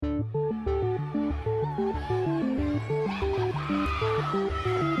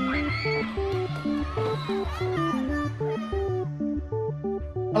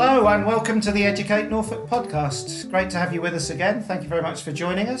Hello and welcome to the Educate Norfolk podcast. Great to have you with us again. Thank you very much for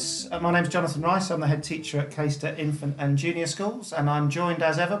joining us. My name's Jonathan Rice. I'm the head teacher at Caister Infant and Junior Schools, and I'm joined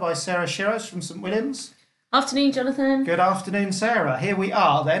as ever by Sarah Shiros from St Williams. Afternoon, Jonathan. Good afternoon, Sarah. Here we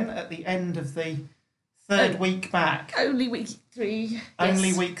are then at the end of the third week back. Only week 3. Only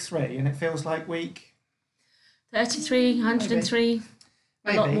yes. week 3, and it feels like week 33, 103.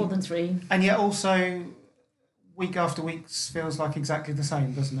 Maybe. A lot more than 3. And yet also week after week feels like exactly the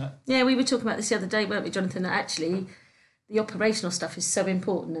same, doesn't it? Yeah, we were talking about this the other day, weren't we, Jonathan? That actually the operational stuff is so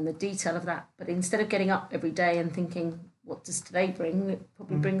important and the detail of that. But instead of getting up every day and thinking, what does today bring? It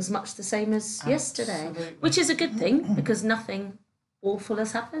probably brings much the same as yesterday, which is a good thing because nothing awful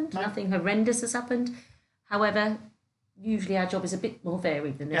has happened, nothing horrendous has happened. However, usually our job is a bit more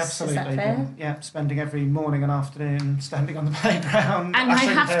varied than this. Absolutely. Is that fair? Yeah, spending every morning and afternoon standing on the playground. And I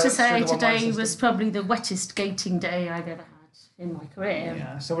have to say today was probably the wettest gating day I've ever had in my career.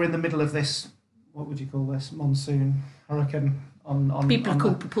 Yeah, so we're in the middle of this, what would you call this, monsoon, hurricane on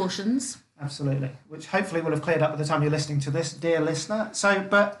Biblical proportions. Absolutely, which hopefully will have cleared up by the time you're listening to this, dear listener. So,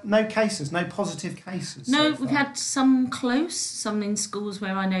 but no cases, no positive cases. No, we've had some close, some in schools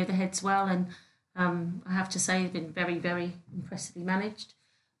where I know the heads well, and I have to say they've been very, very impressively managed,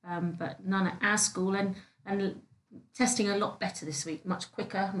 but none at our school, and testing a lot better this week, much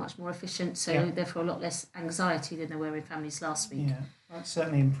quicker, much more efficient, so therefore a lot less anxiety than there were in families last week. Yeah, that's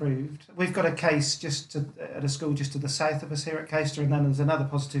certainly improved. We've got a case at a school just to the south of us here at Caister, and then there's another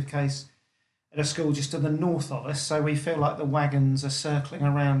positive case at a school just to the north of us, so we feel like the wagons are circling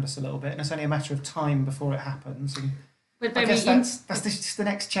around us a little bit, and it's only a matter of time before it happens. And I guess that's just the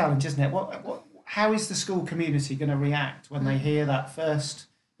next challenge, isn't it? How is the school community going to react when they hear that first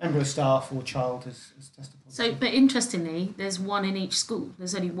member of staff or child has tested positive? So, but interestingly, there's one in each school.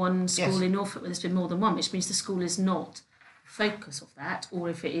 There's only one school in Norfolk where there's been more than one, which means the school is not focus of that, or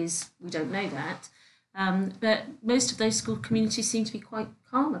if it is, we don't know that. But most of those school communities seem to be quite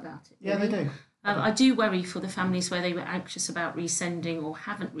calm about it. Yeah, really. They do. I do worry for the families where they were anxious about resending or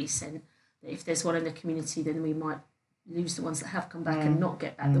haven't resent, that if there's one in the community, then we might lose the ones that have come back and not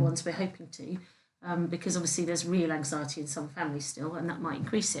get back the ones we're hoping to. Because obviously there's real anxiety in some families still, and that might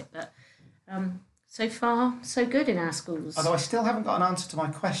increase it. But so far, so good in our schools. Although I still haven't got an answer to my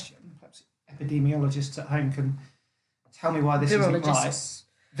question. Perhaps epidemiologists at home can tell me why this isn't right.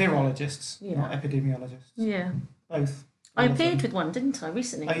 Virologists, not epidemiologists. Yeah. Both. I appeared with one, didn't I,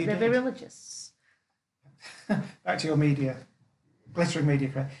 recently? Oh, you They're did? Virologists. Back to your glittering media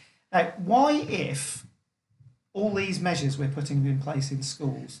career. Now, why, if all these measures we're putting in place in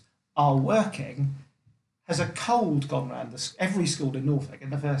schools are working, has a cold gone round every school in Norfolk in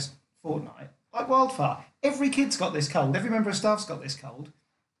the first fortnight, like wildfire? Every kid's got this cold. Every member of staff's got this cold.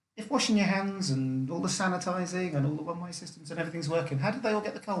 If washing your hands and all the sanitising and all the one-way systems and everything's working, how did they all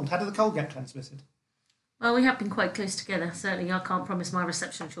get the cold? How did the cold get transmitted? Well, we have been quite close together. Certainly, I can't promise my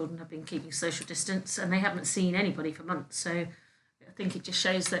reception children have been keeping social distance, and they haven't seen anybody for months. So I think it just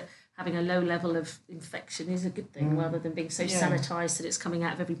shows that having a low level of infection is a good thing, rather than being so sanitised that it's coming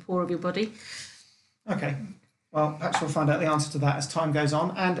out of every pore of your body. Okay. Well, perhaps we'll find out the answer to that as time goes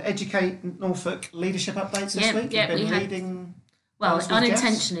on. And Educate Norfolk leadership updates this week. Yeah, You've been leading... Well,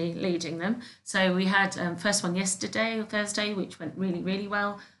 unintentionally leading them. So we had first one yesterday or Thursday, which went really, really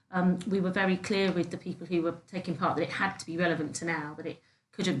well. We were very clear with the people who were taking part that it had to be relevant to now, that it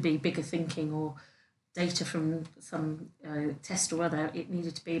couldn't be bigger thinking or data from some test or other. It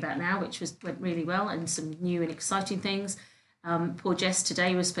needed to be about now, which went really well, and some new and exciting things. Poor Jess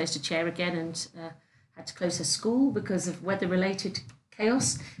today was supposed to chair again and had to close her school because of weather-related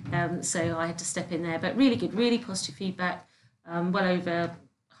chaos. So I had to step in there. But really good, really positive feedback. Well over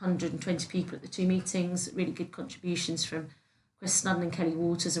 120 people at the 2 meetings, really good contributions from Chris Snudden and Kelly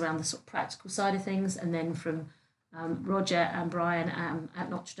Waters around the sort of practical side of things, and then from Roger and Brian at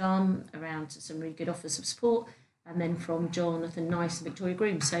Notre Dame around some really good offers of support, and then from Jonathan Nice and Victoria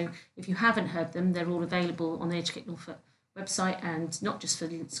Groom. So if you haven't heard them, they're all available on the Educate Norfolk website, and not just for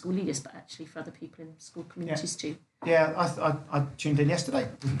school leaders, but actually for other people in school communities too. Yeah, I tuned in yesterday.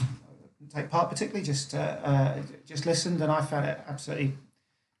 Didn't take part particularly, just listened, and I found it absolutely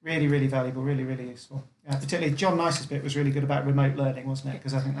really, really valuable, really, really useful. Particularly John Nice's bit was really good about remote learning, wasn't it?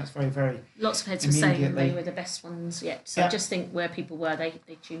 Because I think that's very, very lots of heads were saying they were the best ones yet. So I just think where people were, they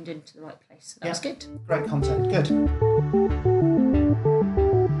tuned into the right place. So that was good. Great content. Good.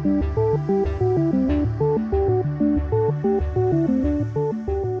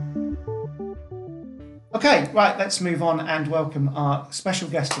 Okay, right, let's move on and welcome our special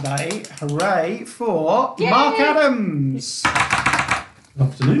guest today. Hooray for Mark Adams. Good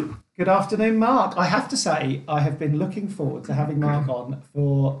afternoon. Good afternoon, Mark. I have to say, I have been looking forward to having Mark on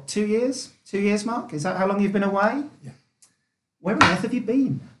for 2 years. 2 years, Mark? Is that how long you've been away? Yeah. Where on earth have you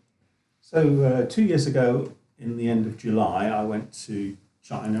been? So 2 years ago, in the end of July, I went to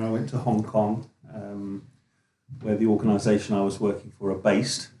China. I went to Hong Kong, where the organisation I was working for are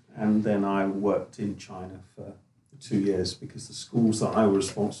based, and then I worked in China for 2 years because the schools that I was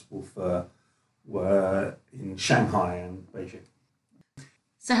responsible for were in Shanghai and Beijing.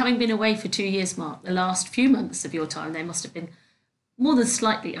 So having been away for 2 years, Mark, the last few months of your time, they must have been more than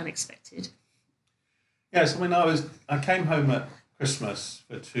slightly unexpected. Yes, I came home at Christmas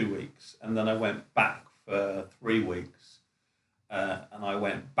for 2 weeks, and then I went back for 3 weeks, and I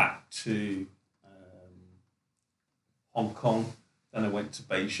went back to Hong Kong, then I went to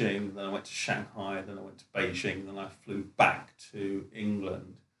Beijing, then I went to Shanghai, then I went to Beijing, then I flew back to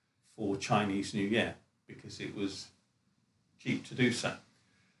England for Chinese New Year because it was cheap to do so.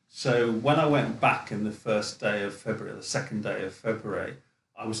 So when I went back in the first day of February, the second day of February,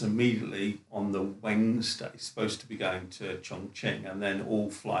 I was immediately on the Wednesday supposed to be going to Chongqing, and then all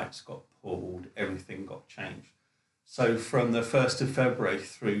flights got pulled, everything got changed. So from the 1st of February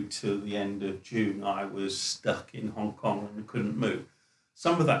through to the end of June, I was stuck in Hong Kong and couldn't move.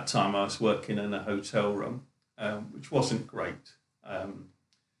 Some of that time I was working in a hotel room, which wasn't great.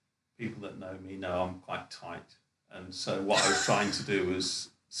 People that know me know I'm quite tight. And so what I was trying to do was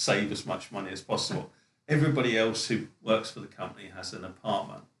save as much money as possible. Everybody else who works for the company has an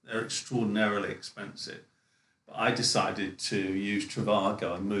apartment. They're extraordinarily expensive. But I decided to use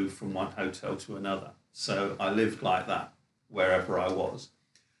Trivago and move from one hotel to another. So I lived like that wherever I was.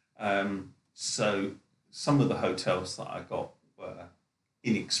 So some of the hotels that I got were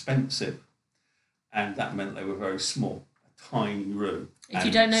inexpensive, and that meant they were very small, a tiny room. If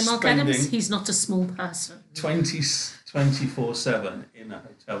you don't know Mark Adams, he's not a small person. 24/7 in a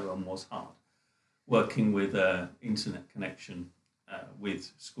hotel room was hard. Working with an internet connection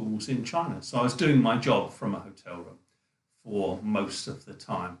with schools in China. So I was doing my job from a hotel room for most of the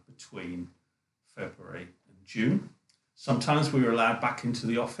time between February and June. Sometimes we were allowed back into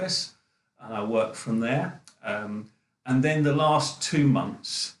the office and I worked from there. And then the last 2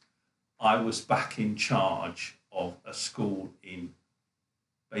 months, I was back in charge of a school in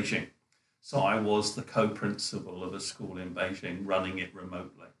Beijing. So I was the co-principal of a school in Beijing, running it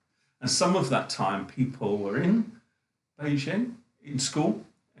remotely. And some of that time, people were in Beijing, in school,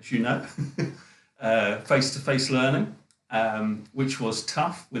 as you know, face-to-face learning, which was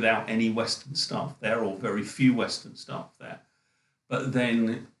tough without any Western staff there, or very few Western staff there. But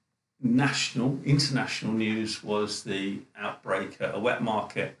then international news was the outbreak at a wet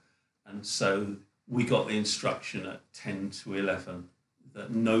market. And so we got the instruction at 10 to 11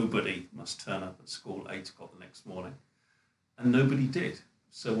 that nobody must turn up at school at 8 o'clock the next morning. And nobody did.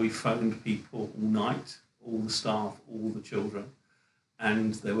 So we phoned people all night, all the staff, all the children.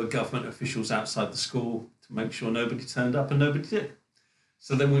 And there were government officials outside the school to make sure nobody turned up, and nobody did.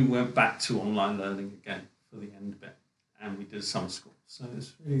 So then we went back to online learning again for the end bit. And we did summer school. So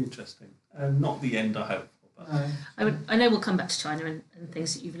it's really interesting. Not the end, I hope. But I know we'll come back to China and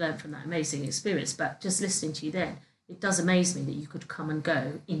things that you've learned from that amazing experience, but just listening to you then, it does amaze me that you could come and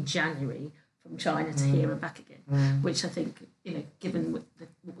go in January from China to here and back again, which I think, given what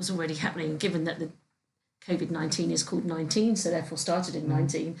was already happening, given that the COVID-19 is called 19, so therefore started in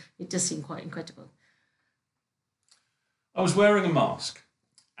 19, it does seem quite incredible. I was wearing a mask,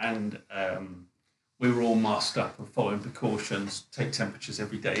 and we were all masked up and following precautions, take temperatures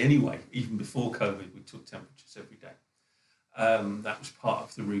every day anyway. Even before COVID, we took temperatures every day. That was part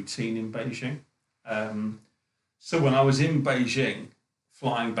of the routine in Beijing. So when I was in Beijing,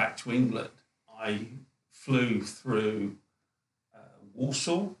 flying back to England, I flew through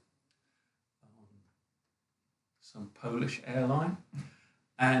Warsaw, some Polish airline,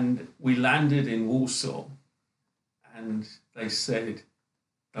 and we landed in Warsaw, and they said,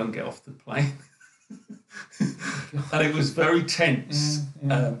 "Don't get off the plane." And it was very tense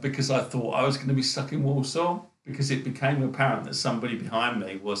because I thought I was going to be stuck in Warsaw, because it became apparent that somebody behind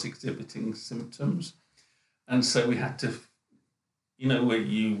me was exhibiting symptoms. And so we had to, where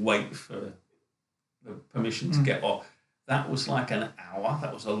you wait for the permission to get off. That was like an hour.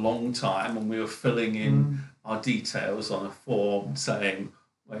 That was a long time. And we were filling in our details on a form saying,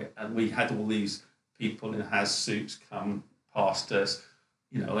 and we had all these people in has suits come past us,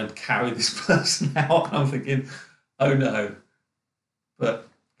 and carry this person out. And I'm thinking, oh no. But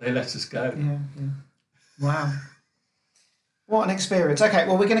they let us go. Yeah. Wow. What an experience. Okay,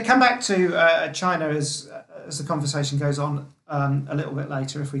 well, we're going to come back to China as the conversation goes on a little bit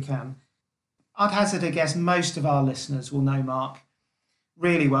later, if we can. I'd hazard a guess most of our listeners will know Mark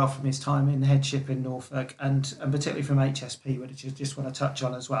really well from his time in headship in Norfolk, and particularly from HSP, which I just want to touch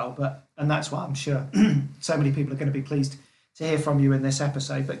on as well. And that's why I'm sure so many people are going to be pleased to hear from you in this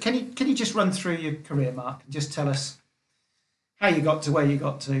episode. But can you just run through your career, Mark, and just tell us how you got to where you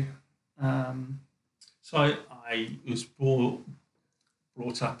got to? So I was brought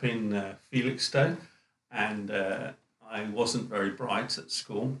up in Felixstowe, and I wasn't very bright at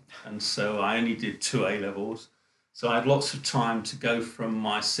school, and so I only did 2 A-levels. So I had lots of time to go from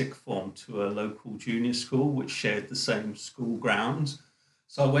my sixth form to a local junior school, which shared the same school grounds.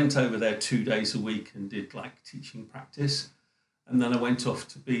 So I went over there 2 days a week and did like teaching practice. And then I went off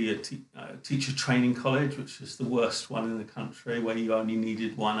to be a teacher training college, which is the worst one in the country, where you only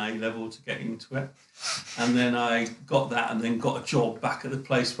needed 1 A-level to get into it. And then I got that and then got a job back at the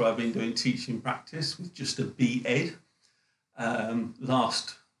place where I've been doing teaching practice with just a B.Ed.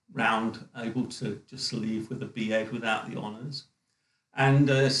 Last round, able to just leave with a B.Ed without the honours. And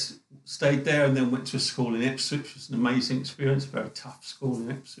stayed there and then went to a school in Ipswich. It was an amazing experience, a very tough school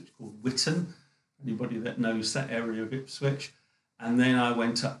in Ipswich called Witton, anybody that knows that area of Ipswich. And then I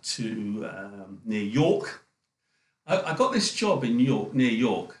went up to near York. I got this job in York, near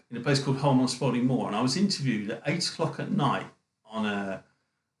York, in a place called Holme on Spalding Moor, and I was interviewed at 8 o'clock at night on a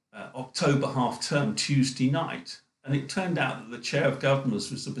October half-term Tuesday night. And it turned out that the chair of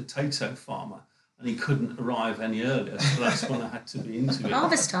governors was a potato farmer, and he couldn't arrive any earlier, so that's when I had to be interviewed.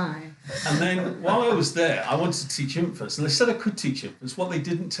 Harvest time. And then while I was there, I wanted to teach infants, and they said I could teach infants. What they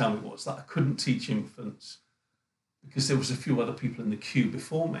didn't tell me was that I couldn't teach infants because there was a few other people in the queue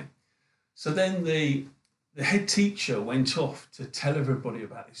before me. So then the head teacher went off to tell everybody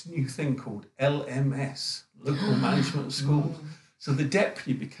about this new thing called LMS, Local Management of Schools. So the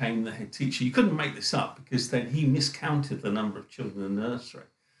deputy became the head teacher. You couldn't make this up because then he miscounted the number of children in the nursery.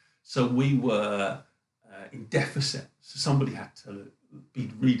 So we were in deficit. So somebody had to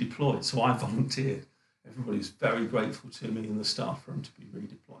be redeployed. So I volunteered. Everybody was very grateful to me in the staff room to be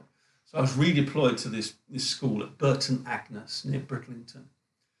redeployed. So I was redeployed to this school at Burton Agnes near Bridlington.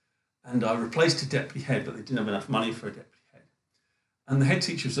 And I replaced a deputy head, but they didn't have enough money for a deputy head. And the head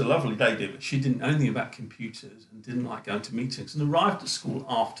teacher was a lovely lady, but she didn't know anything about computers and didn't like going to meetings and arrived at school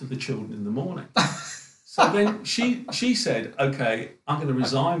after the children in the morning. So then she said, OK, I'm going to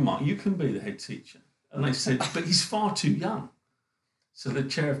resign, Mark. You can be the head teacher. And they said, but he's far too young. So the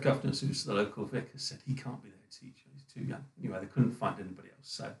chair of governors, who's the local vicar, said, he can't be the head teacher. He's too young. Anyway, they couldn't find anybody else.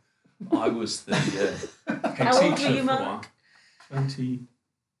 So I was the head How old teacher were you, for a Mark? while. 29.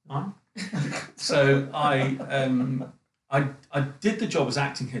 So I did the job as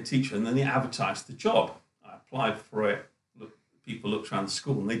acting head teacher, and then they advertised the job. I applied for it. People looked around the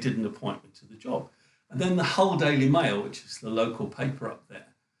school, and they didn't appoint me to the job. And then the Hull Daily Mail, which is the local paper up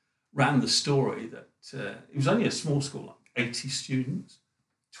there, ran the story that it was only a small school, like 80 students.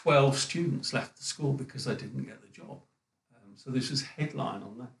 12 students left the school because they didn't get the job. So this was headline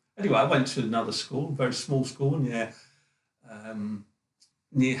on that. Anyway, I went to another school, a very small school near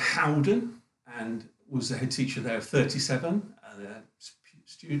Howden, and was the head teacher there of 37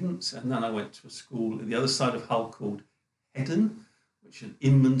 students. And then I went to a school at the other side of Hull called Heddon, which is an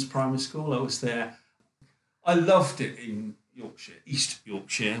Inman's primary school. I was there. I loved it in Yorkshire. East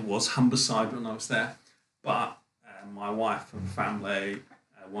Yorkshire was Humberside when I was there. But my wife and family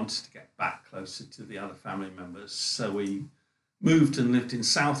wanted to get back closer to the other family members. So we moved and lived in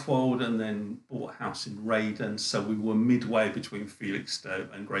Southwold and then bought a house in Raydon. So we were midway between Felixstowe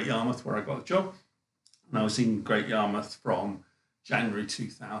and Great Yarmouth, where I got a job. And I was in Great Yarmouth from January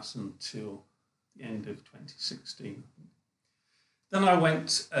 2000 till the end of 2016. Then I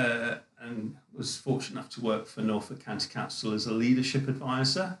went and was fortunate enough to work for Norfolk County Council as a leadership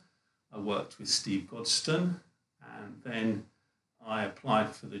advisor. I worked with Steve Godstone, and then I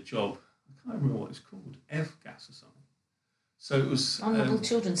applied for the job. I can't remember what it's called, FGAS or something. So it was Vulnerable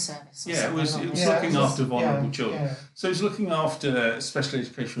Children's Service. Yeah, it was looking after vulnerable children. Yeah. So it was looking after special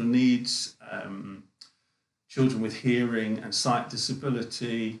educational needs, children with hearing and sight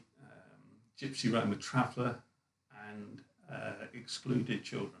disability, Gypsy Roma traveller, and excluded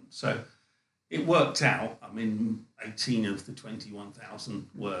children. So it worked out. I mean, 18 of the 21,000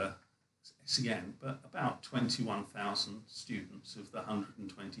 were SEN, but about 21,000 students of the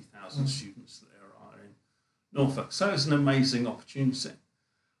 120,000 students that there are in Norfolk. So it's an amazing opportunity.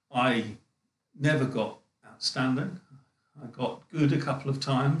 I never got outstanding. I got good a couple of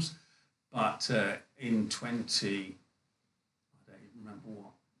times, but in 20, I don't remember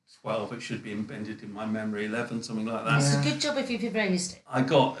what, 12, it should be embedded in my memory, 11, something like that. It's a good job if you've raised it. I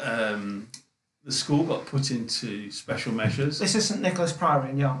got, the school got put into special measures. This is St Nicholas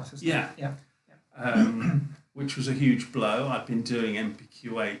Priory in Yarmouth, isn't it? Yeah. which was a huge blow. I'd been doing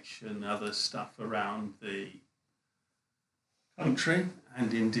MPQH and other stuff around the country,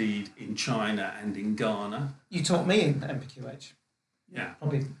 and indeed in China and in Ghana. You taught me in MPQH. Yeah,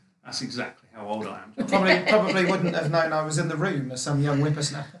 Probably that's exactly how old I am. probably wouldn't have known I was in the room as some young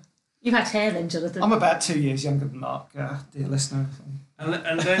whippersnapper. You had hair then, Jonathan. I'm about 2 years younger than Mark, dear listener.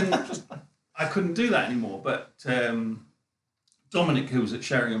 And then I couldn't do that anymore. But Dominic, who was at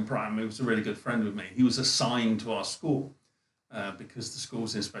Sheringham Primary, was a really good friend with me. He was assigned to our school because the school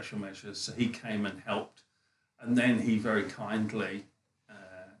was in special measures. So he came and helped. And then he very kindly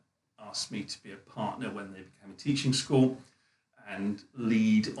asked me to be a partner when they became a teaching school and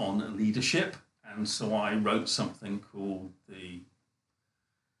lead on leadership. And so I wrote something called the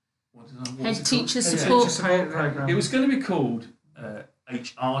Head Teacher Support Program. It was going to be called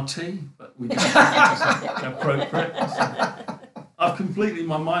HRT, but we didn't think it was appropriate. So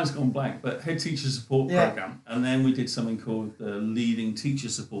my mind's gone blank, but Head Teacher Support Program. And then we did something called the Leading Teacher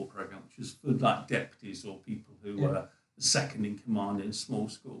Support Program, which was for like deputies or people who were the second in command in small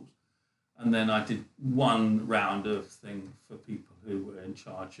schools. And then I did one round of thing for people who were in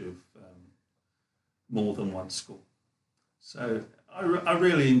charge of more than one school. So I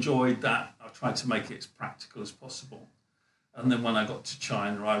really enjoyed that. I tried to make it as practical as possible. And then when I got to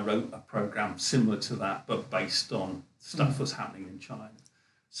China, I wrote a program similar to that, but based on stuff that's happening in China.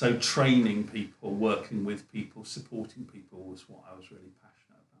 So training people, working with people, supporting people was what I was really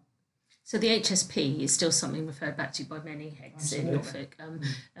passionate about. So the HSP is still something referred back to by many heads in Norfolk.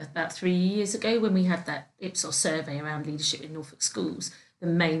 About 3 years ago, when we had that Ipsos survey around leadership in Norfolk schools, the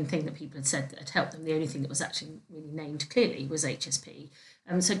main thing that people had said that had helped them, the only thing that was actually really named clearly was HSP.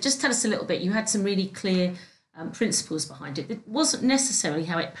 So just tell us a little bit. You had some really clear principles behind it. It wasn't necessarily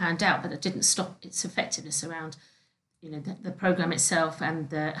how it panned out, but it didn't stop its effectiveness around, the program itself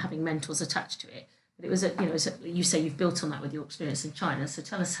and having mentors attached to it. But it was you say you've built on that with your experience in China. So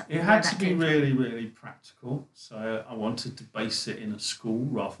tell us. It had to be really, really practical. So I wanted to base it in a school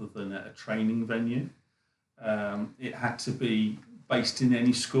rather than at a training venue. It had to be based in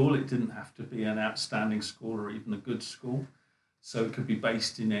any school. It didn't have to be an outstanding school or even a good school. So it could be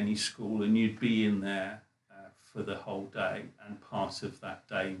based in any school, and you'd be in there for the whole day, and part of that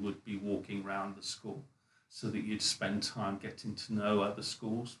day would be walking around the school so that you'd spend time getting to know other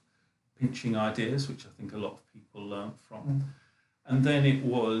schools, pinching ideas, which I think a lot of people learn from. And then it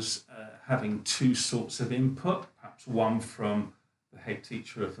was having two sorts of input, perhaps one from the head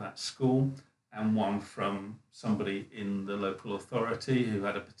teacher of that school and one from somebody in the local authority who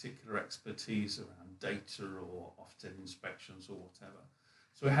had a particular expertise around data or Ofsted inspections or whatever.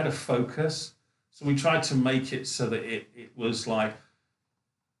 So it had a focus. So we tried to make it so that it was like,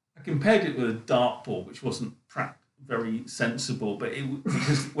 I compared it with a dartboard, which wasn't very sensible, but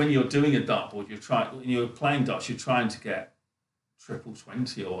because when you're doing a dartboard, when you're playing darts, you're trying to get triple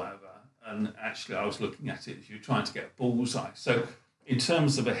 20 or whatever. And actually I was looking at it as you're trying to get a bullseye. So in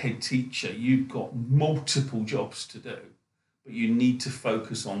terms of a head teacher, you've got multiple jobs to do, but you need to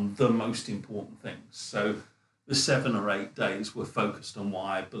focus on the most important things. So the 7 or 8 days were focused on what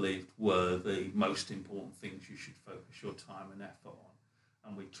I believed were the most important things you should focus your time and effort on.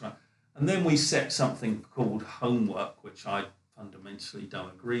 And then we set something called homework, which I fundamentally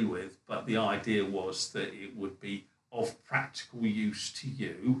don't agree with, but the idea was that it would be of practical use to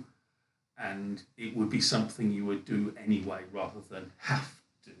you, and it would be something you would do anyway rather than have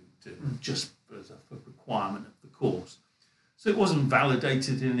to do just as a requirement of the course. So it wasn't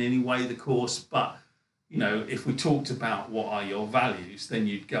validated in any way, the course, but if we talked about what are your values, then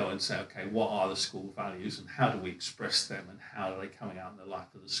you'd go and say, okay, what are the school values and how do we express them and how are they coming out in the life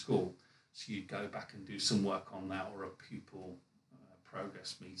of the school? So you'd go back and do some work on that, or a pupil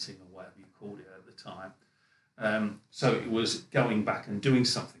progress meeting or whatever you called it at the time. So it was going back and doing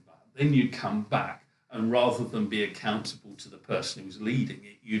something like that. Then you'd come back, and rather than be accountable to the person who was leading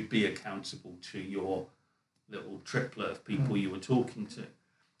it, you'd be accountable to your little triplet of people you were talking to.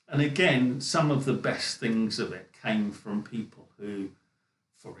 And again, some of the best things of it came from people who,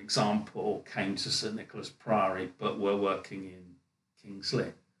 for example, came to St Nicholas Priory but were working in King's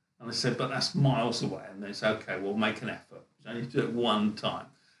Lynn. And I said, but that's miles away. And they said, okay, we'll make an effort. You only do it one time.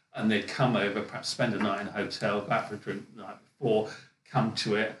 And they'd come over, perhaps spend a night in a hotel, go out for a drink the night before, come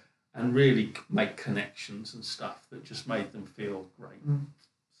to it, and really make connections and stuff that just made them feel great.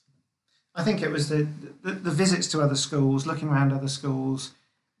 I think it was the visits to other schools, looking around other schools,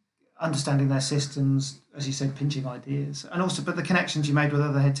 understanding their systems, as you said, pinching ideas, and also but the connections you made with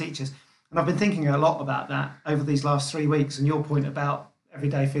other head teachers. And I've been thinking a lot about that over these last 3 weeks, and your point about every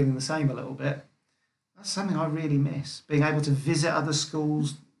day feeling the same a little bit, that's something I really miss, being able to visit other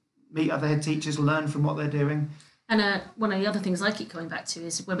schools, meet other head teachers, learn from what they're doing. And one of the other things I keep coming back to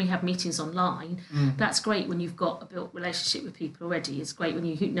is when we have meetings online, that's great when you've got a built relationship with people already. It's great when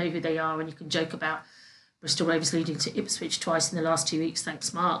you know who they are and you can joke about Bristol Rovers losing to Ipswich twice in the last 2 weeks,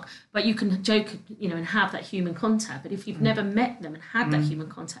 thanks Mark. But you can joke, and have that human contact. But if you've never met them and had that human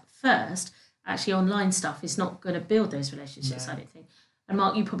contact first, actually online stuff is not going to build those relationships, I don't think. And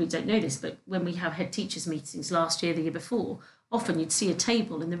Mark, you probably don't know this, but when we have head teachers meetings last year, the year before, often you'd see a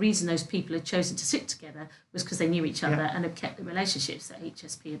table, and the reason those people had chosen to sit together was because they knew each other and had kept the relationships that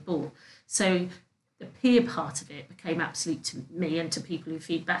HSP had bought. So the peer part of it became absolute to me and to people who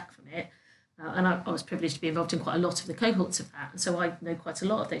feed back from it. And I was privileged to be involved in quite a lot of the cohorts of that. And so I know quite a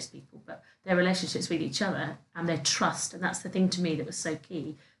lot of those people, but their relationships with each other and their trust. And that's the thing to me that was so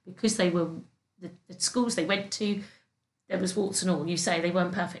key, because they were the schools they went to, there was warts and all. You say they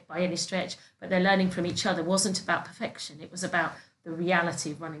weren't perfect by any stretch, but their learning from each other wasn't about perfection. It was about the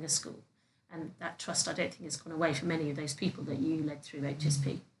reality of running a school. And that trust, I don't think, has gone away for many of those people that you led through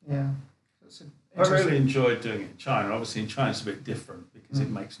HSP. Yeah. I really enjoyed doing it in China. Obviously in China it's a bit different because it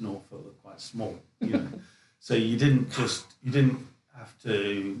makes Norfolk look quite small. So you didn't have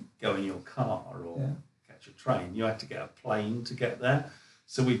to go in your car or catch a train. You had to get a plane to get there.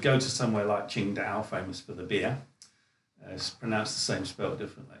 So we'd go to somewhere like Qingdao, famous for the beer. It's pronounced the same, spelled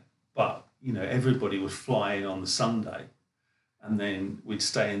differently. But, everybody would fly in on the Sunday, and then we'd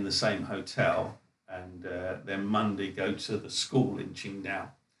stay in the same hotel, and then Monday go to the school in Qingdao,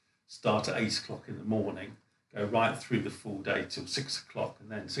 start at 8 o'clock in the morning, go right through the full day till 6 o'clock,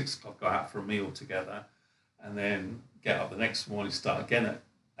 and then 6 o'clock go out for a meal together, and then get up the next morning, start again at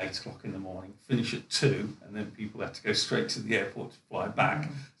 8 o'clock in the morning, finish at 2, and then people had to go straight to the airport to fly back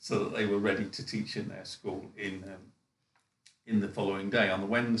so that they were ready to teach in their school in the following day on the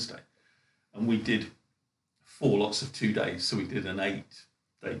Wednesday. And we did 4 lots of 2 days, so we did an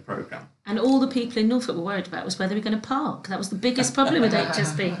 8-day programme. And all the people in Norfolk were worried about was whether we're going to park. That was the biggest problem with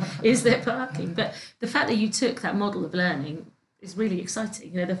HSP, is their parking. But the fact that you took that model of learning is really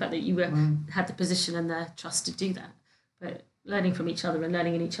exciting. The fact that you had the position and the trust to do that. But learning from each other and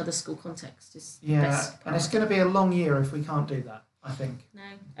learning in each other's school context is the best part. And it's going to be a long year if we can't do that, I think. No,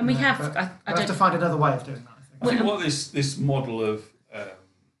 and we have... I have to find another way of doing that, I think. I think what this model of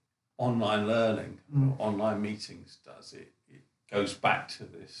online learning, or online meetings does, it goes back to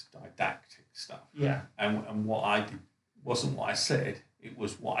this didactic stuff. Yeah. And what I did wasn't what I said, it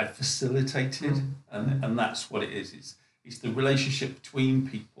was what I facilitated. And that's what it is. It's the relationship between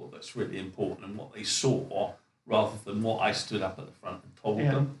people that's really important, and what they saw rather than what I stood up at the front and told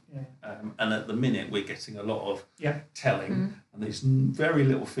them. Yeah. And at the minute, we're getting a lot of telling, and there's very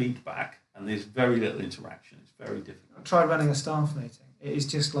little feedback, and there's very little interaction. It's very difficult. I tried running a staff meeting. It is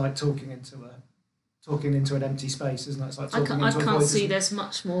just like talking into an empty space, isn't it? It's like talking into a void. I can't see there's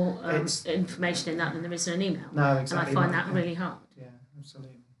much more information in that than there is in an email. No, exactly. And I find that really hard. Yeah,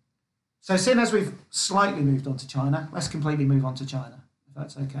 absolutely. So, seeing as we've slightly moved on to China, let's completely move on to China, if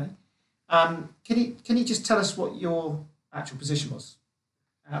that's okay. Can you just tell us what your actual position was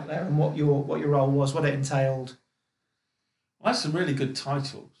out there, and what your role was, what it entailed? Well, that's some really good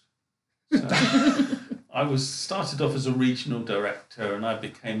titles. So, I started off as a regional director, and I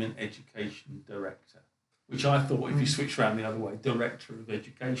became an education director, which I thought, if you switch around the other way, director of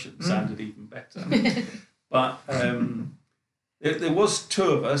education sounded even better. But there was 2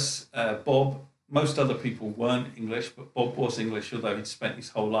 of us. Bob, most other people weren't English, but Bob was English, although he'd spent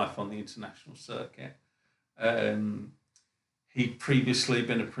his whole life on the international circuit. He'd previously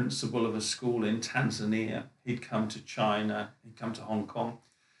been a principal of a school in Tanzania. He'd come to China. He'd come to Hong Kong.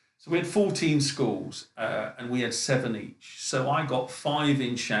 So we had 14 schools, and we had 7 each. So I got 5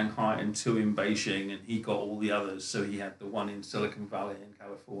 in Shanghai and 2 in Beijing, and he got all the others. So he had the one in Silicon Valley in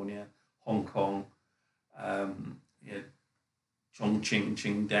California, Hong Kong, he had Chongqing,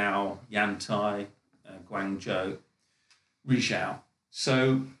 Qingdao, Yantai, Guangzhou, Rizhao.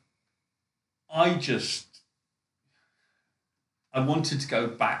 So I wanted to go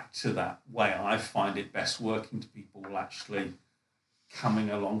back to that way. I find it best working to people actually coming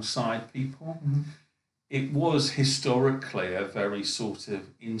alongside people. It was historically a very sort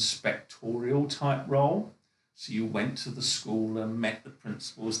of inspectorial type role. So you went to the school and met the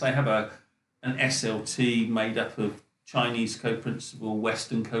principals. They have an SLT made up of Chinese co-principal,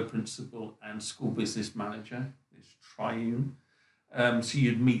 Western co-principal, and school business manager. It's triune. So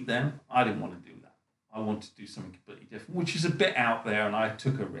you'd meet them. I didn't want to do that. I wanted to do something completely different, which is a bit out there, and I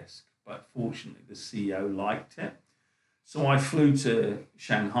took a risk. But fortunately, the CEO liked it. So I flew to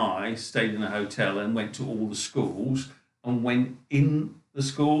Shanghai, stayed in a hotel, and went to all the schools, and went in the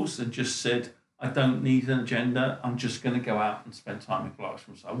schools and just said, I don't need an agenda. I'm just going to go out and spend time in the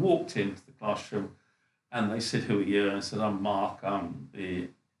classroom. So I walked into the classroom and they said, "Who are you?" And I said, "I'm Mark. I'm the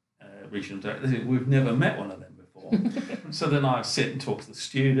regional director." They said, "We've never met one of them before." So then I sit and talk to the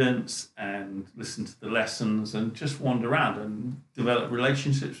students and listen to the lessons and just wander around and develop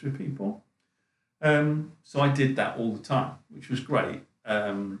relationships with people. So I did that all the time, which was great.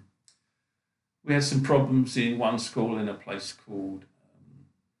 We had some problems in one school in a place called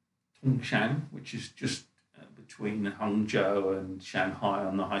Tongshan, which is just between Hangzhou and Shanghai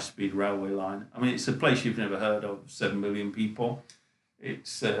on the high-speed railway line. I mean, it's a place you've never heard of, 7 million people.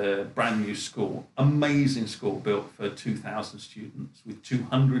 It's a brand new school, amazing school built for 2,000 students with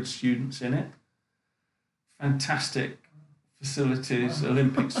 200 students in it. Fantastic facilities,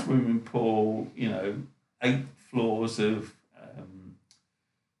 Olympic swimming pool, 8 floors of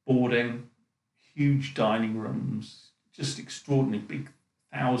boarding, huge dining rooms, just extraordinary, big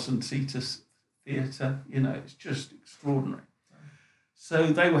 1,000-seater theatre, it's just extraordinary.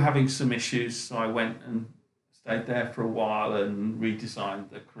 So they were having some issues, so I went and stayed there for a while and redesigned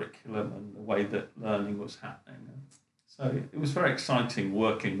the curriculum and the way that learning was happening. And so it was very exciting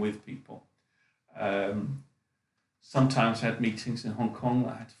working with people. Sometimes I had meetings in Hong Kong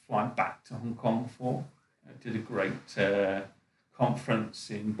that I had to fly back to Hong Kong for. I did a great conference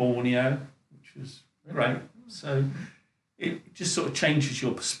in Borneo, which was great. So it just sort of changes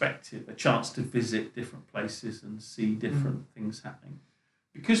your perspective, a chance to visit different places and see different things happening.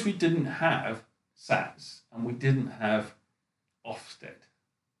 Because we didn't have SATs and we didn't have Ofsted,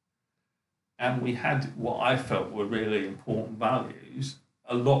 and we had what I felt were really important values,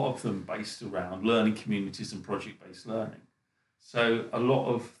 a lot of them based around learning communities and project-based learning. So a lot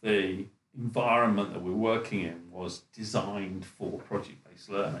of the environment that we're working in was designed for project-based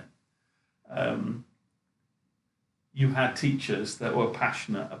learning. You had teachers that were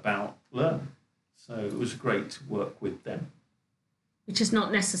passionate about learning, so it was great to work with them. Which is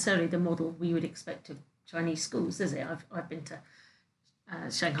not necessarily the model we would expect of Chinese schools, is it? I've been to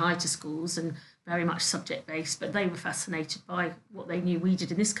Shanghai to schools and very much subject-based, but they were fascinated by what they knew we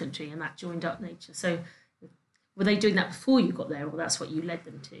did in this country and that joined up nature. So were they doing that before you got there, or that's what you led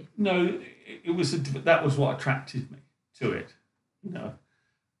them to? No, that was what attracted me to it.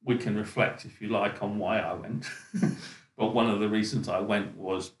 We can reflect, if you like, on why I went. But one of the reasons I went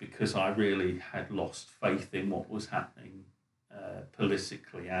was because I really had lost faith in what was happening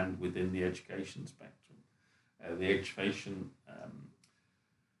politically and within the education spectrum.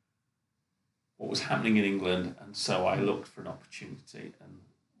 What was happening in England, and so I looked for an opportunity, and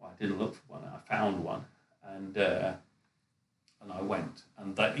I didn't look for one, I found one, and I went.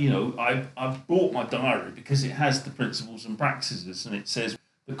 And that, I've bought my diary because it has the principles and practices, and it says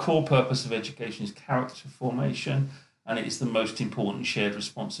the core purpose of education is character formation, and it is the most important shared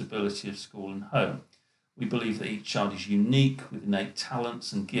responsibility of school and home. We believe that each child is unique with innate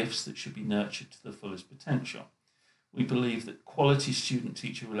talents and gifts that should be nurtured to the fullest potential. We believe that quality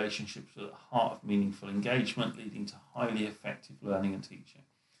student-teacher relationships are at the heart of meaningful engagement, leading to highly effective learning and teaching.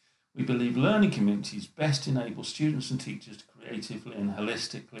 We believe learning communities best enable students and teachers to creatively and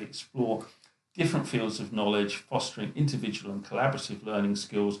holistically explore different fields of knowledge, fostering individual and collaborative learning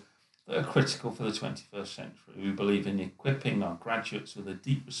skills that are critical for the 21st century. We believe in equipping our graduates with a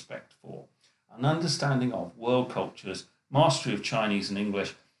deep respect for, an understanding of world cultures, mastery of Chinese and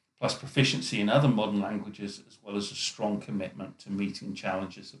English, plus proficiency in other modern languages, as well as a strong commitment to meeting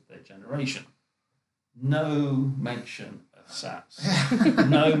challenges of their generation. No mention of SATs,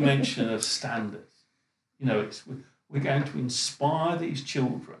 no mention of standards. We're going to inspire these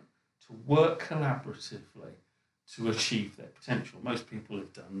children to work collaboratively to achieve their potential. Most people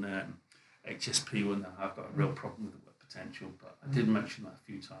have done HSP when I've got a real problem with the word potential, but I did mention that a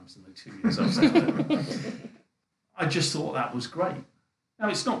few times in the 2 years I was there. I just thought that was great. Now,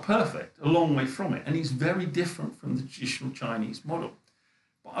 it's not perfect, a long way from it, and it's very different from the traditional Chinese model.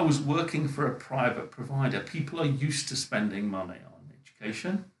 But I was working for a private provider. People are used to spending money on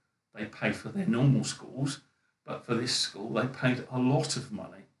education. They pay for their normal schools, but for this school, they paid a lot of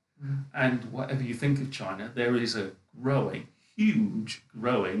money. And whatever you think of China, there is a huge,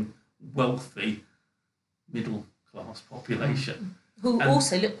 growing, wealthy, middle-class population. Who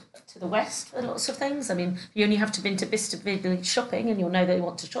also look to the West for lots of things. I mean, you only have to be into Bicester Village shopping and you'll know they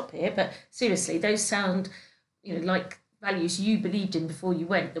want to shop here. But seriously, those sound, like values you believed in before you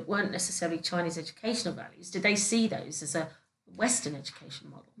went that weren't necessarily Chinese educational values. Did they see those as a Western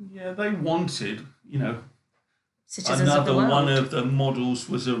education model? Yeah, they wanted, Citizens of the world. One of the models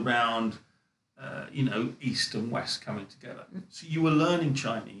was around, East and West coming together. So you were learning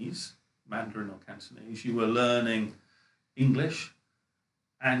Chinese, Mandarin or Cantonese. You were learning English,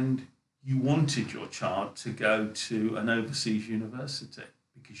 and you wanted your child to go to an overseas university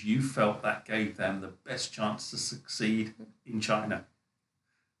because you felt that gave them the best chance to succeed in China.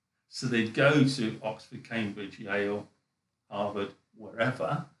 So they'd go to Oxford, Cambridge, Yale, Harvard,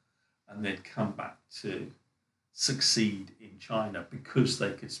 wherever, and they'd come back to succeed in China because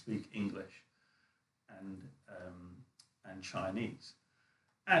they could speak English and Chinese.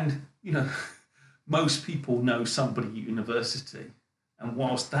 And, most people know somebody at university, and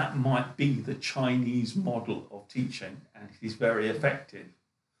whilst that might be the Chinese model of teaching, and it is very effective,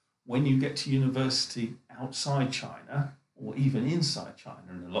 when you get to university outside China, or even inside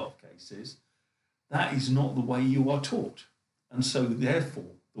China in a lot of cases, that is not the way you are taught. And so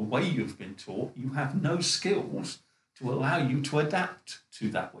therefore, the way you've been taught, you have no skills to allow you to adapt to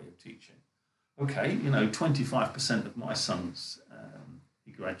that way of teaching. Okay, 25% of my sons,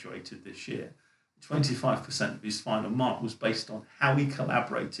 he graduated this year, 25% of his final mark was based on how he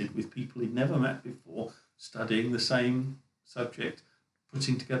collaborated with people he'd never met before, studying the same subject,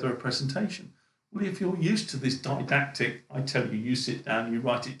 putting together a presentation. Well, if you're used to this didactic, I tell you, you sit down, you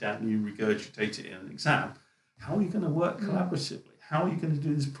write it down, you regurgitate it in an exam, how are you going to work collaboratively? How are you going to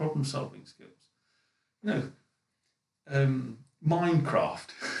do this problem-solving skills? Minecraft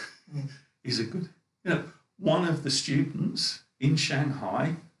is a good... one of the students in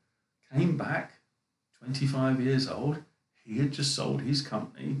Shanghai came back, 25 years old. He had just sold his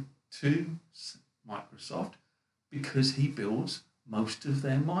company to Microsoft because he builds most of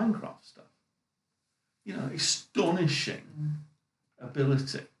their Minecraft stuff. Astonishing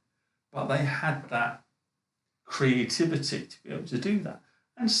ability. But they had that creativity to be able to do that.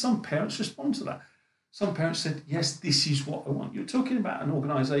 And some parents respond to that. Some parents said, yes, this is what I want. You're talking about an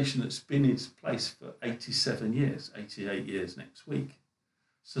organisation that's been in its place for 87 years, 88 years next week.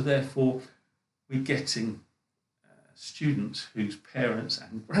 So therefore, we're getting students whose parents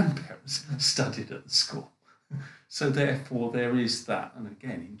and grandparents studied at the school. So therefore, there is that. And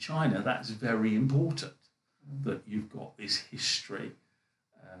again, in China, that's very important that you've got this history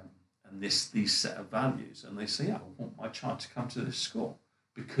and these set of values. And they say, I want my child to come to this school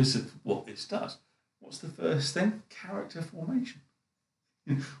because of what this does. What's the first thing? Character formation.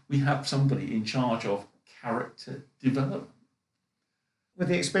 We have somebody in charge of character development. With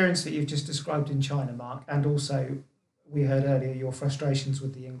the experience that you've just described in China, Mark, and also we heard earlier your frustrations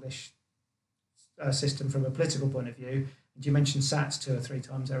with the English system from a political point of view, and you mentioned SATs 2 or 3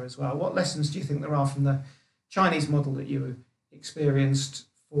 times there as well. What lessons do you think there are from the Chinese model that you experienced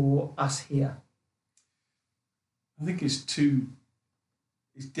for us here? I think it's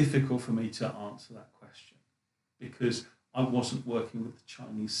difficult for me to answer that question because I wasn't working with the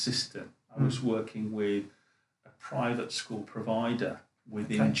Chinese system. I was working with a private school provider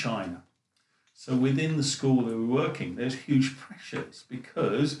within China. So within the school they were working, there's huge pressures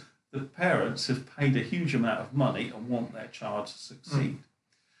because the parents have paid a huge amount of money and want their child to succeed.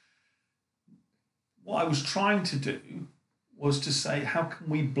 What I was trying to do was to say, how can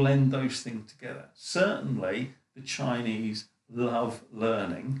we blend those things together? Certainly, the Chinese love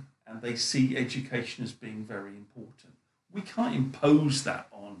learning and they see education as being very important. We can't impose that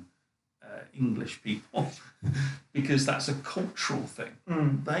on English people because that's a cultural thing.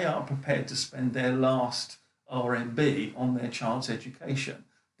 They are prepared to spend their last RMB on their child's education.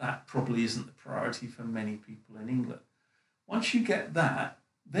 That probably isn't the priority for many people in England. Once you get that,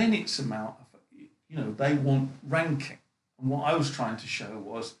 then it's a matter of, they want ranking. And what I was trying to show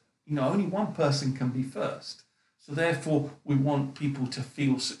was, only one person can be first. So therefore, we want people to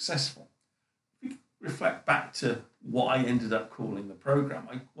feel successful. If we reflect back to what I ended up calling the program,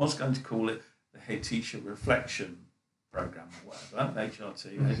 I was going to call it the Head Teacher Reflection Program or whatever,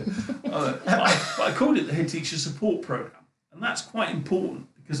 HRT. But I called it the Head Teacher Support Program. And that's quite important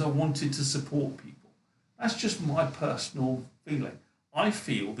because I wanted to support people. That's just my personal feeling. I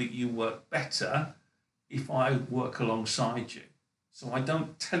feel that you work better if I work alongside you. So I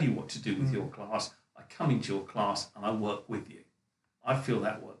don't tell you what to do with your class. I come into your class and I work with you. I feel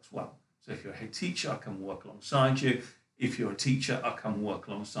that works well. So if you're a head teacher, I can work alongside you. If you're a teacher, I can work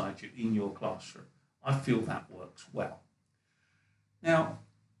alongside you in your classroom. I feel that works well. Now,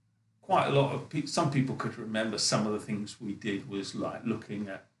 quite a lot of some people could remember some of the things we did was like looking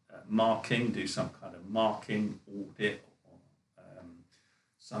at marking, do some kind of marking audit, or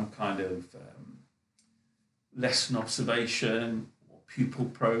some kind of lesson observation or pupil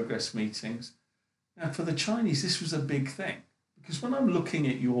progress meetings. Now, for the Chinese, this was a big thing because when I'm looking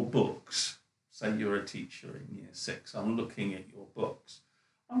at your books, say you're a teacher in year 6, I'm looking at your books.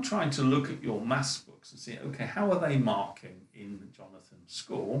 I'm trying to look at your maths books and see, okay, how are they marking in Jonathan's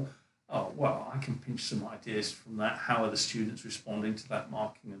school? oh, well, I can pinch some ideas from that. How are the students responding to that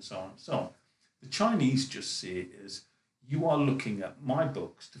marking and so on and so on. The Chinese just see it as you are looking at my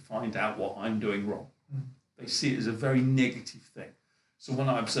books to find out what I'm doing wrong. They see it as a very negative thing. So when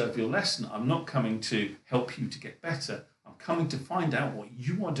I observe your lesson, I'm not coming to help you to get better. I'm coming to find out what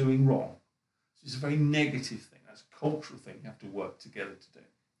you are doing wrong. So it's a very negative thing. That's a cultural thing you have to work together to do.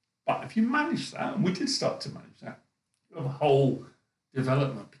 But if you manage that, and we did start to manage that, you have a whole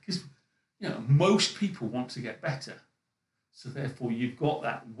development because most people want to get better. So therefore you've got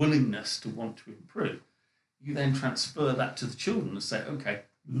that willingness to want to improve. You then transfer that to the children and say, okay,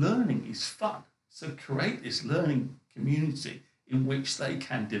 learning is fun. So create this learning community in which they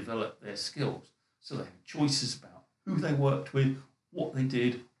can develop their skills. So they have choices about who they worked with, what they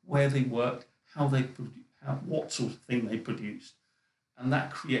did, where they worked, what sort of thing they produced. And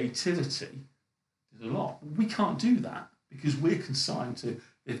that creativity is a lot. We can't do that because we're consigned to,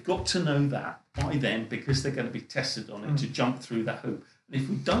 they've got to know that by then because they're going to be tested on it to jump through that hoop. And if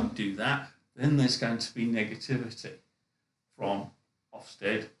we don't do that, then there's going to be negativity from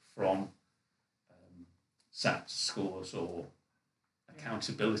Ofsted, from SAPS scores or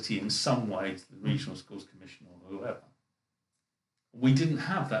accountability in some way to the Regional Schools Commission or whoever. We didn't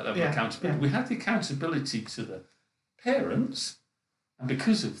have that level of accountability. We had the accountability to the parents, and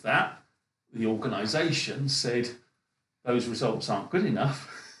because of that, the organisation said those results aren't good enough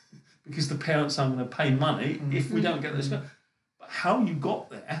because the parents aren't going to pay money if we don't get those. But how you got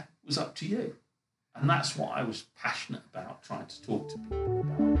there was up to you. And that's what I was passionate about, trying to talk to people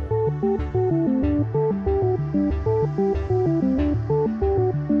about.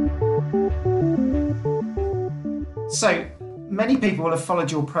 So many people will have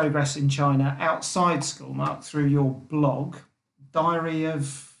followed your progress in China outside school, Mark, through your blog, Diary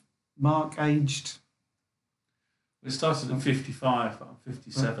of Mark, aged... It started at 55, but I'm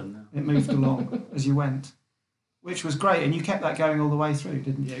 57 now. It moved along as you went, which was great. And you kept that going all the way through,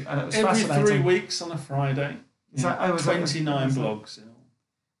 didn't you? And it was Every fascinating. 3 weeks on a Friday. Is that, 29 blogs.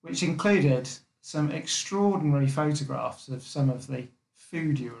 Which included some extraordinary photographs of some of the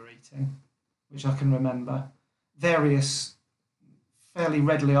food you were eating, which I can remember. Various fairly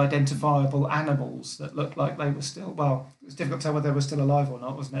readily identifiable animals that looked like they were still, well, it was difficult to tell whether they were still alive or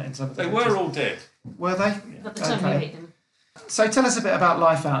not, wasn't it? In some of the They pictures. were all dead. Were they? At the time you ate them. So tell us a bit about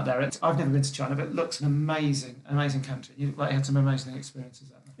life out there. I've never been to China, but it looks an amazing country. You look like you had some amazing experiences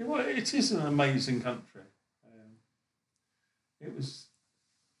out there. Well, it is an amazing country.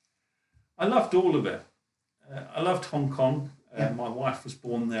 I loved all of it. I loved Hong Kong. My wife was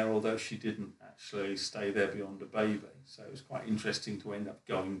born there, although she didn't actually stay there beyond a baby. So it was quite interesting to end up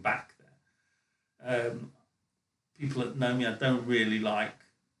going back there. People that know me, I don't really like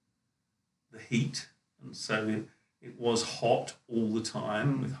the heat. And so it was hot all the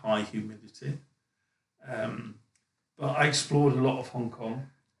time with high humidity. But I explored a lot of Hong Kong,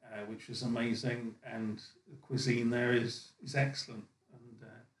 which was amazing. And the cuisine there is excellent.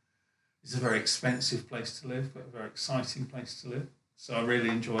 It's a very expensive place to live, but a very exciting place to live. So I really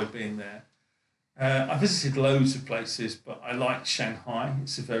enjoyed being there. I visited loads of places, but I liked Shanghai.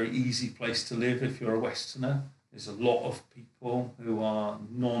 It's a very easy place to live if you're a Westerner. There's a lot of people who are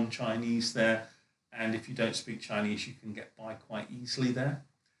non-Chinese there, and if you don't speak Chinese, you can get by quite easily there.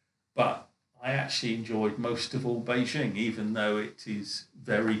 But I actually enjoyed most of all Beijing, even though it is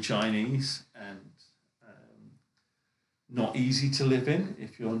very Chinese and not easy to live in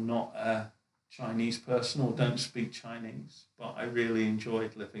if you're not a Chinese person or don't speak Chinese. But I really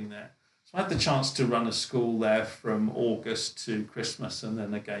enjoyed living there. So I had the chance to run a school there from August to Christmas and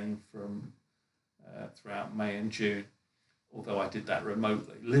then again from throughout May and June, although I did that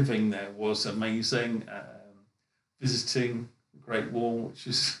remotely. Living there was amazing. Visiting the Great Wall, which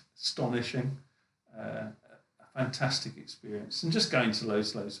is astonishing. A fantastic experience. And just going to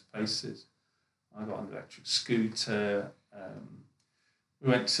loads of places. I got an electric scooter. We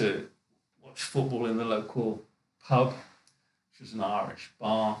went to watch football in the local pub, which was an Irish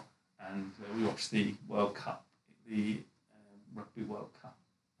bar, and we watched the World Cup, the Rugby World Cup,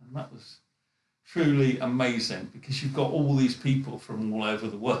 and that was truly amazing because you've got all these people from all over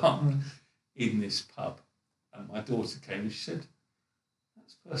the world in this pub. And my daughter came and she said,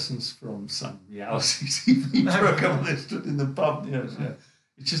 "That person's from some reality TV program and they stood in the pub."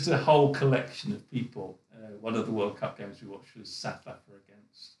 It's just a whole collection of people. One of the World Cup games we watched was South Africa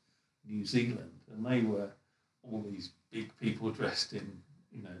against New Zealand, and they were all these big people dressed in,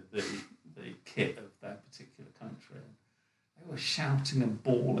 the kit of their particular country. And they were shouting and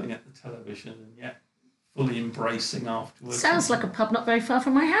bawling at the television, and yet fully embracing afterwards. Sounds like a pub not very far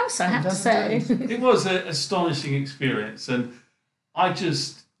from my house, I have to say. It was an astonishing experience, and I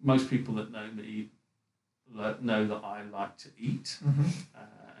just most people that know me know that I like to eat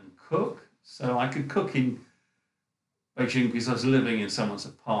and cook. So I could cook in Beijing because I was living in someone's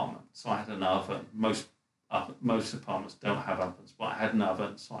apartment. So I had an oven. Most apartments don't have ovens, but I had an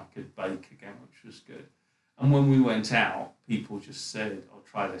oven, so I could bake again, which was good. And when we went out, people just said, "Oh,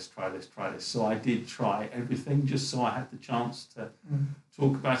 try this, try this, try this." So I did try everything just so I had the chance to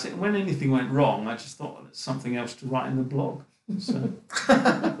talk about it. And when anything went wrong, I just thought, well, there's something else to write in the blog. So,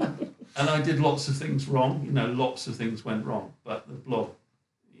 and I did lots of things wrong. Lots of things went wrong. But the blog,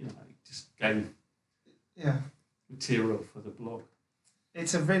 it just gave material for the blog.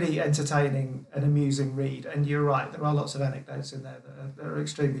 It's a really entertaining and amusing read. And you're right, there are lots of anecdotes in there that are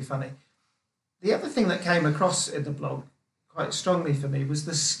extremely funny. The other thing that came across in the blog quite strongly for me was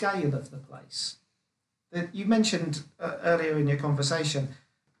the scale of the place. You mentioned earlier in your conversation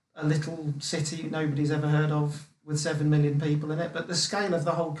a little city nobody's ever heard of with 7 million people in it, but the scale of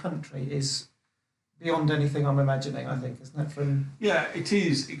the whole country is beyond anything I'm imagining, I think, isn't it? Yeah, it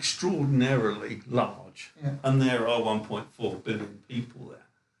is extraordinarily large, and there are 1.4 billion people there.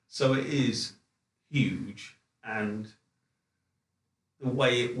 So it is huge, and the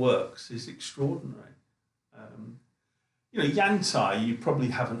way it works is extraordinary. Yantai, you probably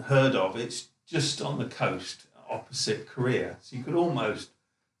haven't heard of. It's just on the coast opposite Korea. So you could almost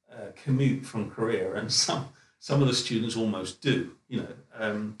commute from Korea, and some of the students almost do,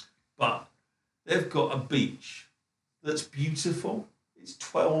 but they've got a beach that's beautiful. It's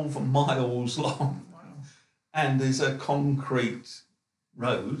 12 miles long. Wow. And there's a concrete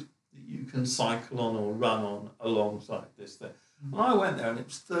road that you can cycle on or run on alongside this thing. And I went there and it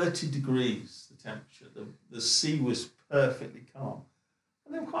was 30 degrees, the temperature. The sea was perfectly calm.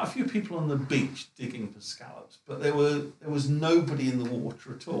 And there were quite a few people on the beach digging for scallops, but there was nobody in the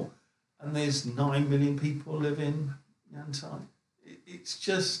water at all. And there's 9 million people live in Yantai.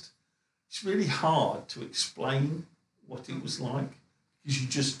 It's really hard to explain what it was like, because you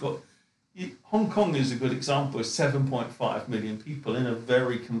just got... Hong Kong is a good example of 7.5 million people in a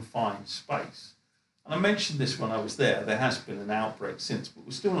very confined space. And I mentioned this when I was there. There has been an outbreak since, but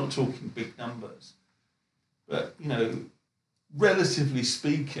we're still not talking big numbers. But, relatively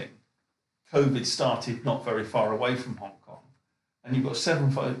speaking, COVID started not very far away from Hong Kong. And you've got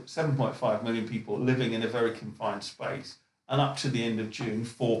 7.5 million people living in a very confined space. And up to the end of June,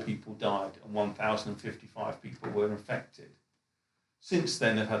 4 people died and 1,055 people were infected. Since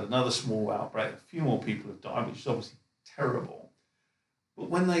then, they've had another small outbreak. A few more people have died, which is obviously terrible. But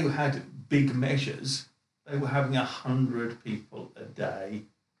when they had big measures, they were having 100 people a day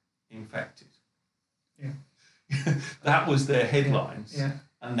infected. Yeah. That was their headlines. Yeah.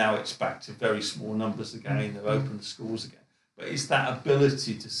 And now it's back to very small numbers again. They've opened the schools again. But it's that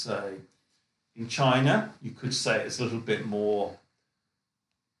ability to say, in China, you could say it's a little bit more,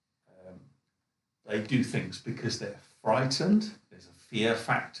 they do things because they're frightened. There's a fear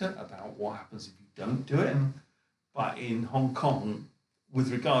factor about what happens if you don't do it. But in Hong Kong,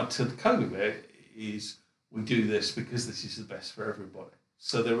 with regard to the COVID, is we do this because this is the best for everybody.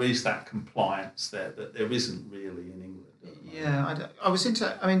 So there is that compliance there that there isn't really in England. Yeah, I was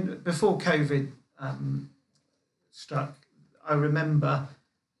before COVID struck, I remember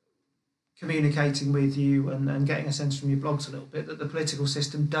communicating with you and getting a sense from your blogs a little bit that the political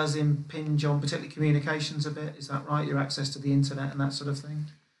system does impinge on particularly communications a bit. Is that right? Your access to the internet and that sort of thing?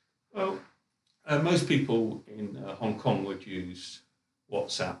 Well, most people in Hong Kong would use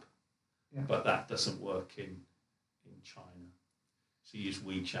WhatsApp, but that doesn't work in China. So you use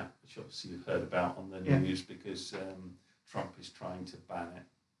WeChat, which obviously you've heard about on the news because Trump is trying to ban it,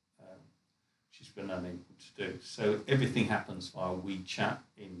 which he's been unable to do. So everything happens via WeChat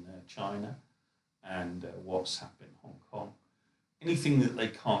in China and WhatsApp in Hong Kong. Anything that they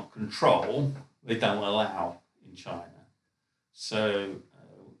can't control, they don't allow in China. So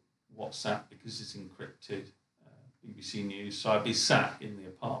WhatsApp, because it's encrypted, BBC News. So I'd be sat in the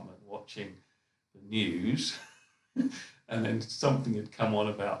apartment watching the news and then something had come on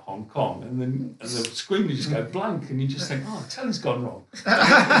about Hong Kong and the screen would just go blank and you just think, oh, the telly's gone wrong.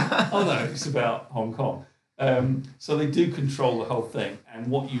 Oh no, it's about Hong Kong. So they do control the whole thing, and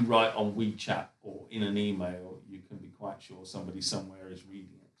what you write on WeChat or in an email, you can be quite sure somebody somewhere is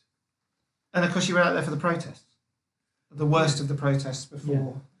reading it. And of course you were out there for the protests, the worst of the protests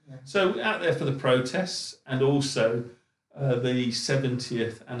before. Yeah. So out there for the protests and also the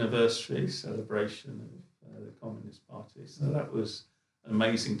 70th anniversary celebration of the Communist Party. So that was an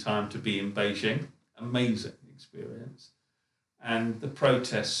amazing time to be in Beijing, amazing experience. And the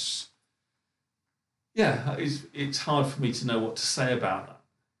protests, it's hard for me to know what to say about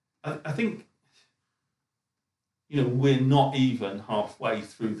that. I think, we're not even halfway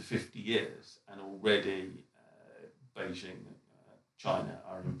through the 50 years, and already Beijing, China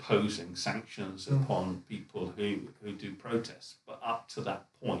are imposing sanctions upon people who do protest. But up to that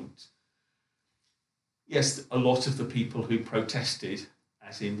point, yes, a lot of the people who protested,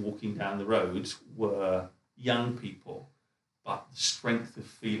 as in walking down the roads, were young people, but the strength of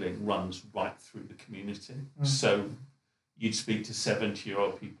feeling runs right through the community. So you'd speak to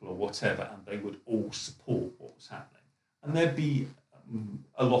 70-year-old people or whatever, and they would all support what was happening. And there'd be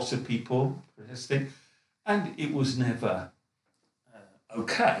a lot of people protesting, and it was never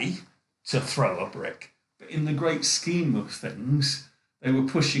okay to throw a brick. But in the great scheme of things, they were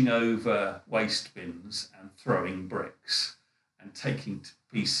pushing over waste bins and throwing bricks and taking to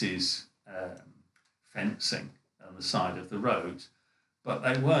pieces fencing on the side of the road. But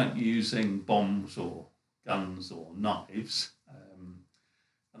they weren't using bombs or guns or knives.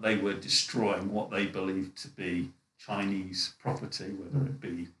 They were destroying what they believed to be Chinese property, whether it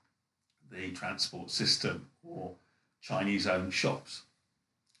be the transport system or Chinese-owned shops.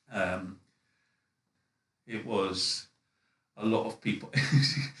 It was a lot of people.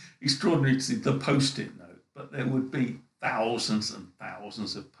 Extraordinary to see the post-it note, but there would be thousands and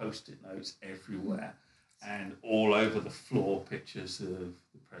thousands of post-it notes everywhere, and all over the floor pictures of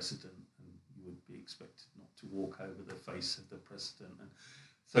the president, and you would be expected not to walk over the face of the president. And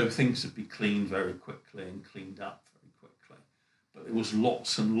so things would be cleaned very quickly and cleaned up very quickly. But there was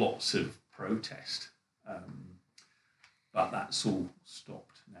lots and lots of protest. But that's all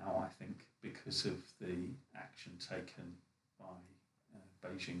stopped now, I think, because of the action taken by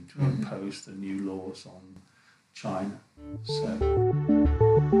Beijing to impose the new laws on China.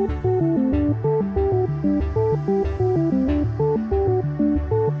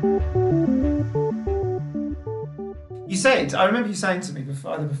 You said, I remember you saying to me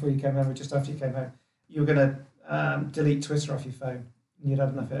either before you came home or just after you came home, you were going to delete Twitter off your phone. And you'd had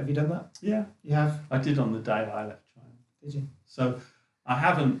enough of it. Have you done that? Yeah. You have? I did on the day I left China. Did you? So I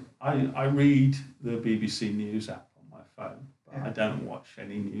haven't, I read the BBC News app on my phone, but I don't watch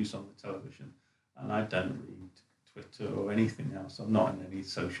any news on the television, and I don't read Twitter or anything else. I'm not in any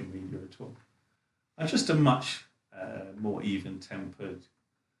social media at all. I'm just a much more even-tempered,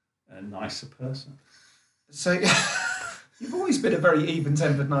 nicer person. So you've always been a very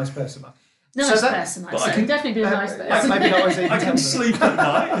even-tempered, nice person, Mark. Nice person, I'd say. Definitely be a nice person. Maybe not always even-tempered. I can sleep at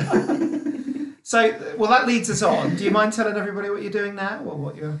night. So, well, that leads us on. Do you mind telling everybody what you're doing now, or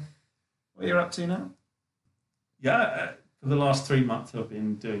what you're up to now? Yeah, for the last 3 months, I've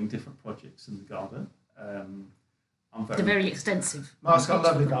been doing different projects in the garden. They're very extensive. Mark's got a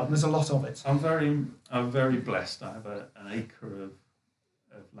lovely garden. There's a lot of it. I'm very blessed. I have an acre of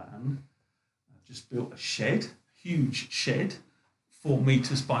land. I've just built a shed, huge shed, 4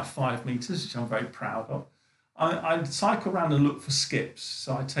 meters by 5 meters, which I'm very proud of. I cycle around and look for skips,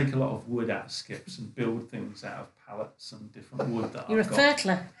 so I take a lot of wood out of skips and build things out of pallets and different wood that You're I've a got.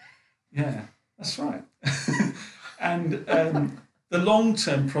 fertler. Yeah, that's right. And the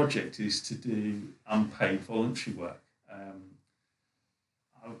long-term project is to do unpaid voluntary work.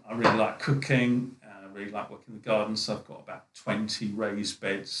 I really like cooking, and I really like working in the garden, so I've got about 20 raised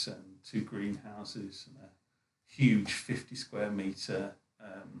beds and 2 greenhouses and a huge 50 square metre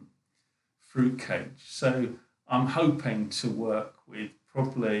fruit cage. So I'm hoping to work with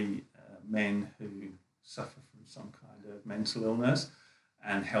probably men who suffer from some kind of mental illness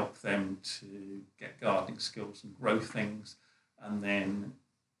and help them to get gardening skills and grow things, and then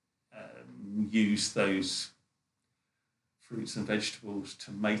use those fruits and vegetables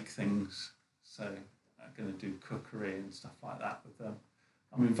to make things. So I'm going to do cookery and stuff like that with them.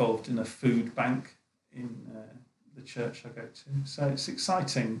 I'm involved in a food bank in the church I go to. So it's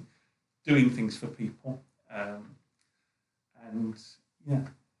exciting doing things for people. And yeah,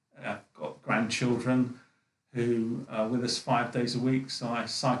 I've got grandchildren who are with us 5 days a week, so I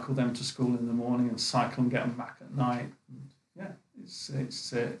cycle them to school in the morning and cycle and get them back at night. And yeah, it's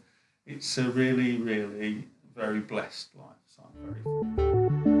a really, really very blessed life. So I'm very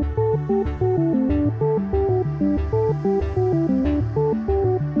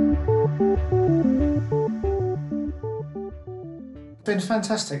It's been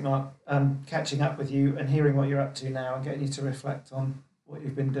fantastic, Mark, catching up with you and hearing what you're up to now and getting you to reflect on what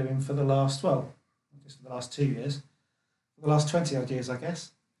you've been doing for the last, well, just for the last 2 years, for the last 20 odd years, I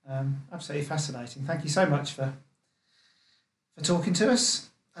guess. Absolutely fascinating. Thank you so much for talking to us.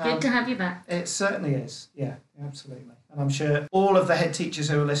 Good to have you back. It certainly is. Yeah, absolutely. And I'm sure all of the head teachers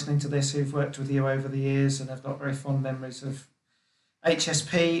who are listening to this, who've worked with you over the years and have got very fond memories of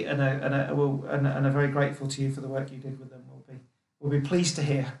HSP and are very grateful to you for the work you did with them, will be pleased to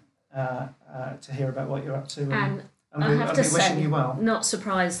hear to hear about what you're up to. And And I have to wishing say, you well. not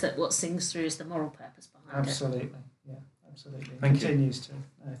surprised that what sings through is the moral purpose behind Absolutely, yeah, absolutely. Thank you. Continues to.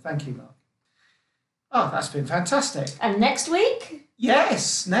 Thank you, Mark. Oh, that's been fantastic. And next week,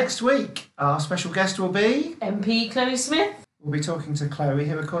 Yes, next week our special guest will be. MP Chloe Smith. We'll be talking to Chloe,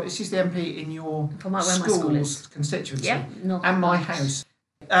 who of course she's the MP in your For where my school is. school's constituency Yep. Norfolk. and my house.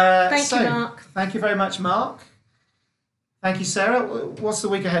 Thank you, Mark. Thank you very much, Mark. Thank you, Sarah. What's the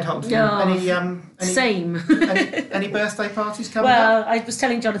week ahead hold for you? Oh, Any Same. any birthday parties coming up? Well, I was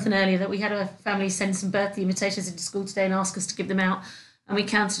telling Jonathan earlier that we had a family send some birthday invitations into school today and ask us to give them out. And we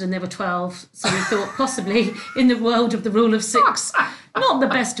counted and there were 12. So we thought possibly in the world of the rule of 6, not the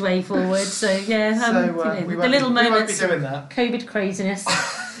best way forward. So, yeah, the little moments we won't be doing that. COVID craziness.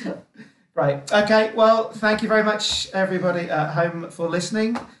 Right. Okay. Well, thank you very much, everybody at home, for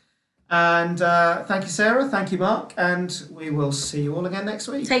listening. And thank you, Sarah. Thank you, Mark. And we will see you all again next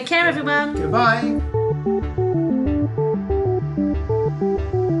week. Take care, everyone. Goodbye.